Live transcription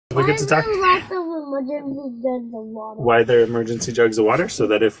We get to talk. Lots of emergency jugs of water. Why there are emergency jugs of water? So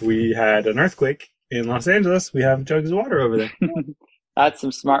that if we had an earthquake in Los Angeles, we have jugs of water over there. That's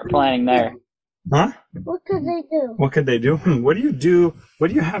some smart planning there. Huh? What could they do? What could they do? What do you do? What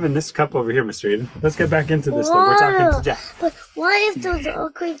do you have in this cup over here, Mr. Aiden? Let's get back into this. We're talking to Jack. But why if there's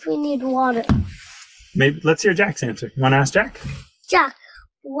earthquakes we need water? Maybe let's hear Jack's answer. You want to ask Jack? Jack,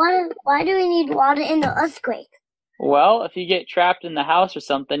 why do we need water in the earthquake? Well, if you get trapped in the house or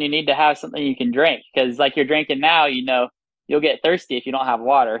something, you need to have something you can drink. Because like you're drinking now, you'll get thirsty if you don't have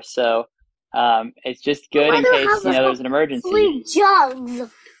water. So it's just good in case there's an emergency. 3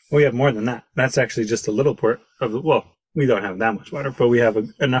 jugs. We have more than that. That's actually just a little part of the. Well, we don't have that much water, but we have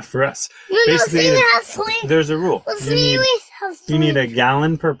enough for us. Basically, there's a rule. You need a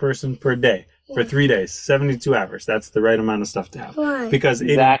gallon per person per day for 3 days, 72 hours. That's the right amount of stuff to have. Why? Because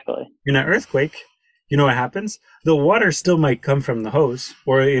in an earthquake, you know what happens? The water still might come from the hose,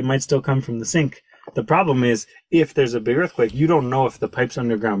 or it might still come from the sink. The problem is, if there's a big earthquake, you don't know if the pipes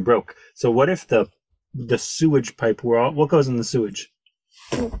underground broke. So what if the sewage pipe, what goes in the sewage?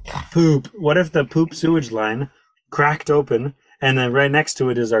 Poop. What if the poop sewage line cracked open, and then right next to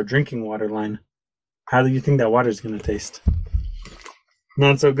it is our drinking water line? How do you think that water is going to taste?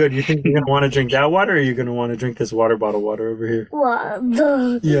 Not so good. You think you're going to want to drink that water, or are you going to want to drink this water bottle water over here?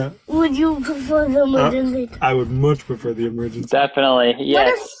 Yeah. Would you prefer the emergency? I would much prefer the emergency. Definitely,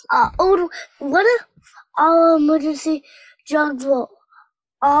 yes. What if our emergency jugs were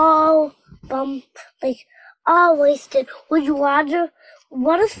all wasted? Would you rather?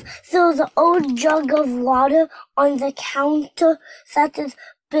 What if there was an old jug of water on the counter that has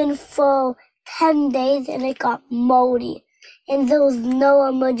been for 10 days and it got moldy? And there was no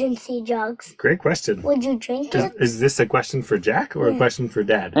emergency jugs. Great question. Would you drink it? Is this a question for Jack or a question for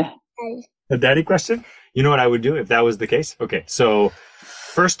Dad? Daddy. A daddy question? You know what I would do if that was the case? Okay, so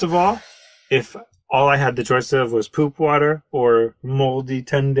first of all, if all I had the choice of was poop water or moldy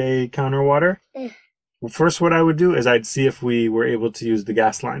 10-day counter water, first what I would do is I'd see if we were able to use the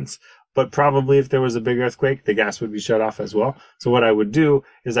gas lines. But probably if there was a big earthquake, the gas would be shut off as well. So what I would do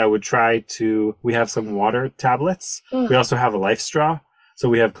is I would we have some water tablets. We also have a life straw. So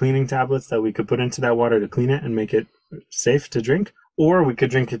we have cleaning tablets that we could put into that water to clean it and make it safe to drink. Or we could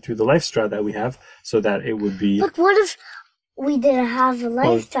drink it through the life straw that we have so that it would be... But what if we didn't have a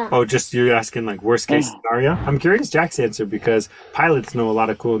life straw? Oh, just you're asking like worst case scenario? I'm curious Jack's answer because pilots know a lot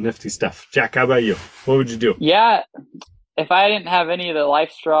of cool nifty stuff. Jack, how about you? What would you do? Yeah. If I didn't have any of the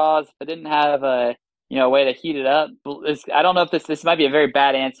life straws, if I didn't have a way to heat it up, I don't know if this might be a very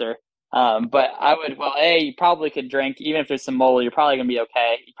bad answer, but I would. Well, you probably could drink even if there's some mold. You're probably gonna be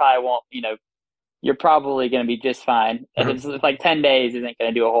okay. You probably won't. You're probably gonna be just fine. If it's like 10 days, isn't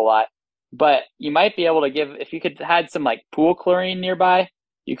gonna do a whole lot. But you might be able to if you could had some like pool chlorine nearby.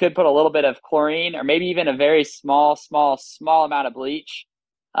 You could put a little bit of chlorine, or maybe even a very small amount of bleach.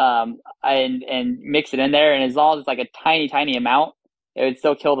 And mix it in there, and as long as it's like a tiny amount, it would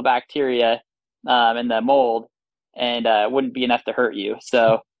still kill the bacteria and the mold, and it wouldn't be enough to hurt you.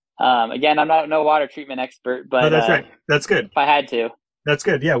 So again, I'm not no water treatment expert, but that's right. That's good. If I had to, that's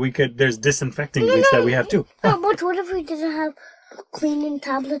good. Yeah, we could. There's disinfecting bleach that we have too. But what if we didn't have cleaning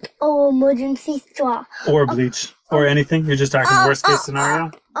tablets or emergency straw or bleach or anything? You're just talking worst case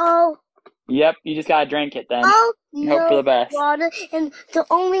scenario. Yep, you just gotta drink it then. Hope for the best. Water, and the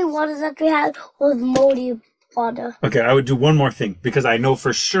only water that we had was moldy water. Okay, I would do one more thing because I know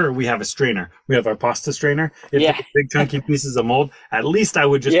for sure we have a strainer. We have our pasta strainer. If there's big chunky pieces of mold, at least I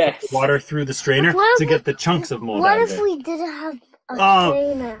would just put water through the strainer to get the chunks of mold out of it. What if we didn't have a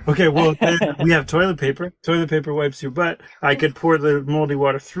strainer? Okay, well, then we have toilet paper. Toilet paper wipes your butt. I could pour the moldy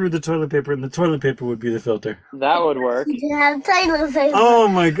water through the toilet paper, and the toilet paper would be the filter. That would work. You could have toilet paper. Oh,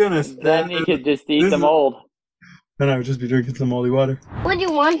 my goodness. Then you could just eat the mold. Then I would just be drinking some moldy water. Would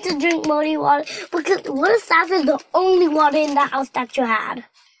you want to drink moldy water? Because what if that is the only water in the house that you had?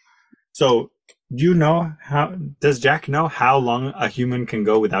 So, does Jack know how long a human can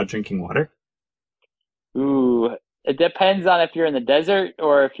go without drinking water? Ooh, it depends on if you're in the desert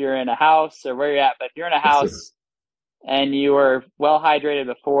or if you're in a house or where you're at. But if you're in a house and you were well hydrated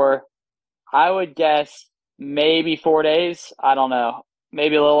before, I would guess maybe 4 days. I don't know.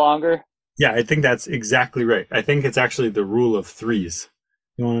 Maybe a little longer. Yeah, I think that's exactly right. I think it's actually the rule of threes.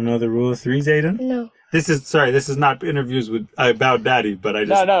 You want to know the rule of threes, Aiden? No. This is not interviews about Daddy, but I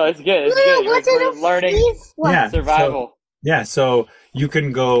just... No, it's good. It's good. We're learning survival. So you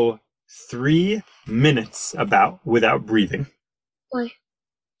can go 3 minutes without breathing. Why?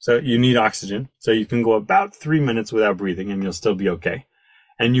 So you need oxygen. So you can go about 3 minutes without breathing and you'll still be okay.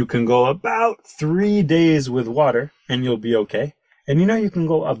 And you can go about 3 days with water and you'll be okay. And you can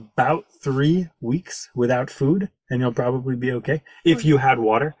go about 3 weeks without food, and you'll probably be okay if you had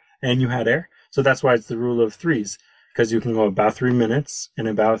water and you had air. So that's why it's the rule of threes, because you can go about 3 minutes and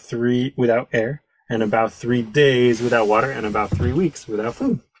about 3 without air, and about 3 days without water, and about 3 weeks without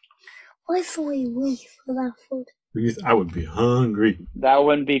food. Why 3 weeks without food? I would be hungry. That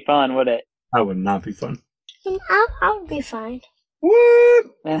wouldn't be fun, would it? That would not be fun. I would be fine. What?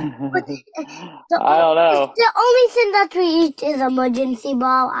 I don't know. The only thing that we eat is emergency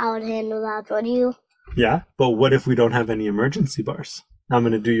ball. I would handle that. Would you? Yeah, but what if we don't have any emergency bars? I'm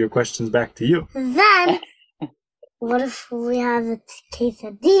going to do your questions back to you. Then, what if we have a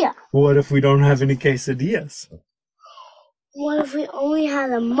quesadilla? What if we don't have any quesadillas? What if we only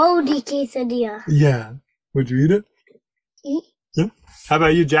had a moldy quesadilla? Yeah. Would you eat it? Yeah. How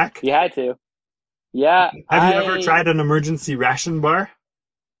about you, Jack? You had to. Yeah. Have you ever tried an emergency ration bar?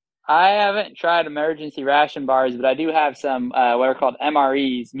 I haven't tried emergency ration bars, but I do have some what are called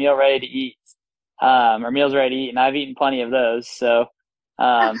MREs, meal ready to eat, or meals ready to eat, and I've eaten plenty of those. So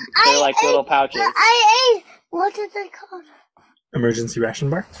they're like little pouches. I ate. What is it called? Emergency ration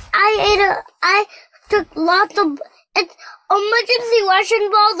bar? I took lots of. It's emergency ration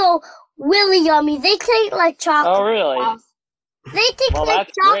balls are really yummy. They taste like chocolate. Oh, really? Balls. They taste like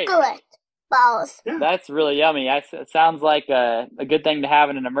that's great. chocolate balls. Yeah. That's really yummy. It sounds like a good thing to have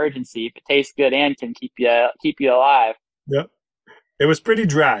in an emergency if it tastes good and can keep you alive. Yep. It was pretty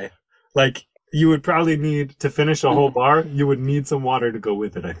dry. Like, you would probably need to finish a whole bar. You would need some water to go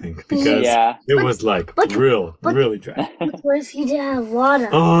with it, I think, because it was like really dry. What if you didn't have water?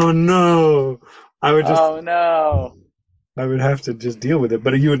 Oh no! I would just. Oh no! I would have to just deal with it,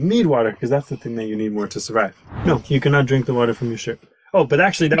 but you would need water because that's the thing that you need more to survive. No, you cannot drink the water from your shirt. Oh, but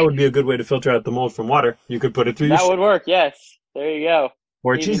actually, that would be a good way to filter out the mold from water. You could put it through your shirt. That would work. Yes, there you go.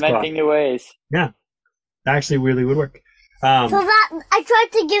 Or cheesecloth. Inventing new ways. Yeah, actually, really would work. So that I tried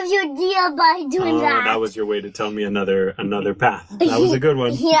to give you a deal by doing that. That was your way to tell me another path. That was a good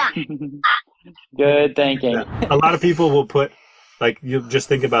one. Yeah. Good thinking. Yeah. A lot of people will put, like, you just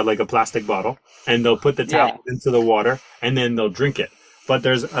think about like a plastic bottle, and they'll put the tablet into the water, and then they'll drink it. But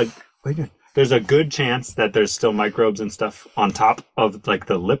there's a good chance that there's still microbes and stuff on top of like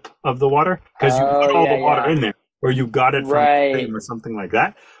the lip of the water because you put all the water in there, or you got it from a stream or something like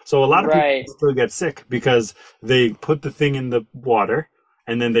that. So a lot of people still get sick because they put the thing in the water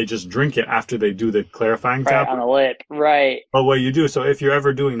and then they just drink it after they do the clarifying tab on the lip. Right. But what you do, so if you're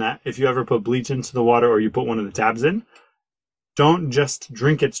ever doing that, if you ever put bleach into the water or you put one of the tabs in, don't just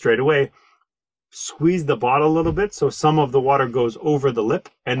drink it straight away. Squeeze the bottle a little bit so some of the water goes over the lip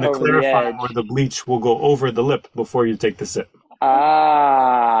and the clarifying or the bleach will go over the lip before you take the sip.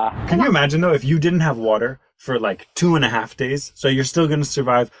 Can you imagine though if you didn't have water for like 2.5 days, so you're still going to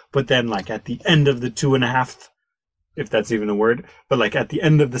survive, but then like at the end of the 2.5, if that's even a word, but like at the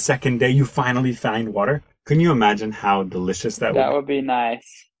end of the second day you finally find water. Can you imagine how delicious that would be? That would be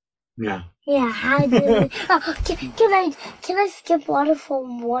nice. Yeah. Yeah, how do can I skip water for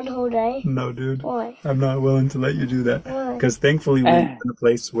one whole day? No, dude. Why? I'm not willing to let you do that. Because thankfully we live in a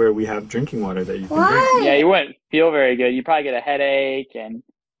place where we have drinking water that you can drink. Yeah, you wouldn't feel very good. You'd probably get a headache, and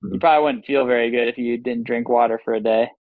you probably wouldn't feel very good if you didn't drink water for a day.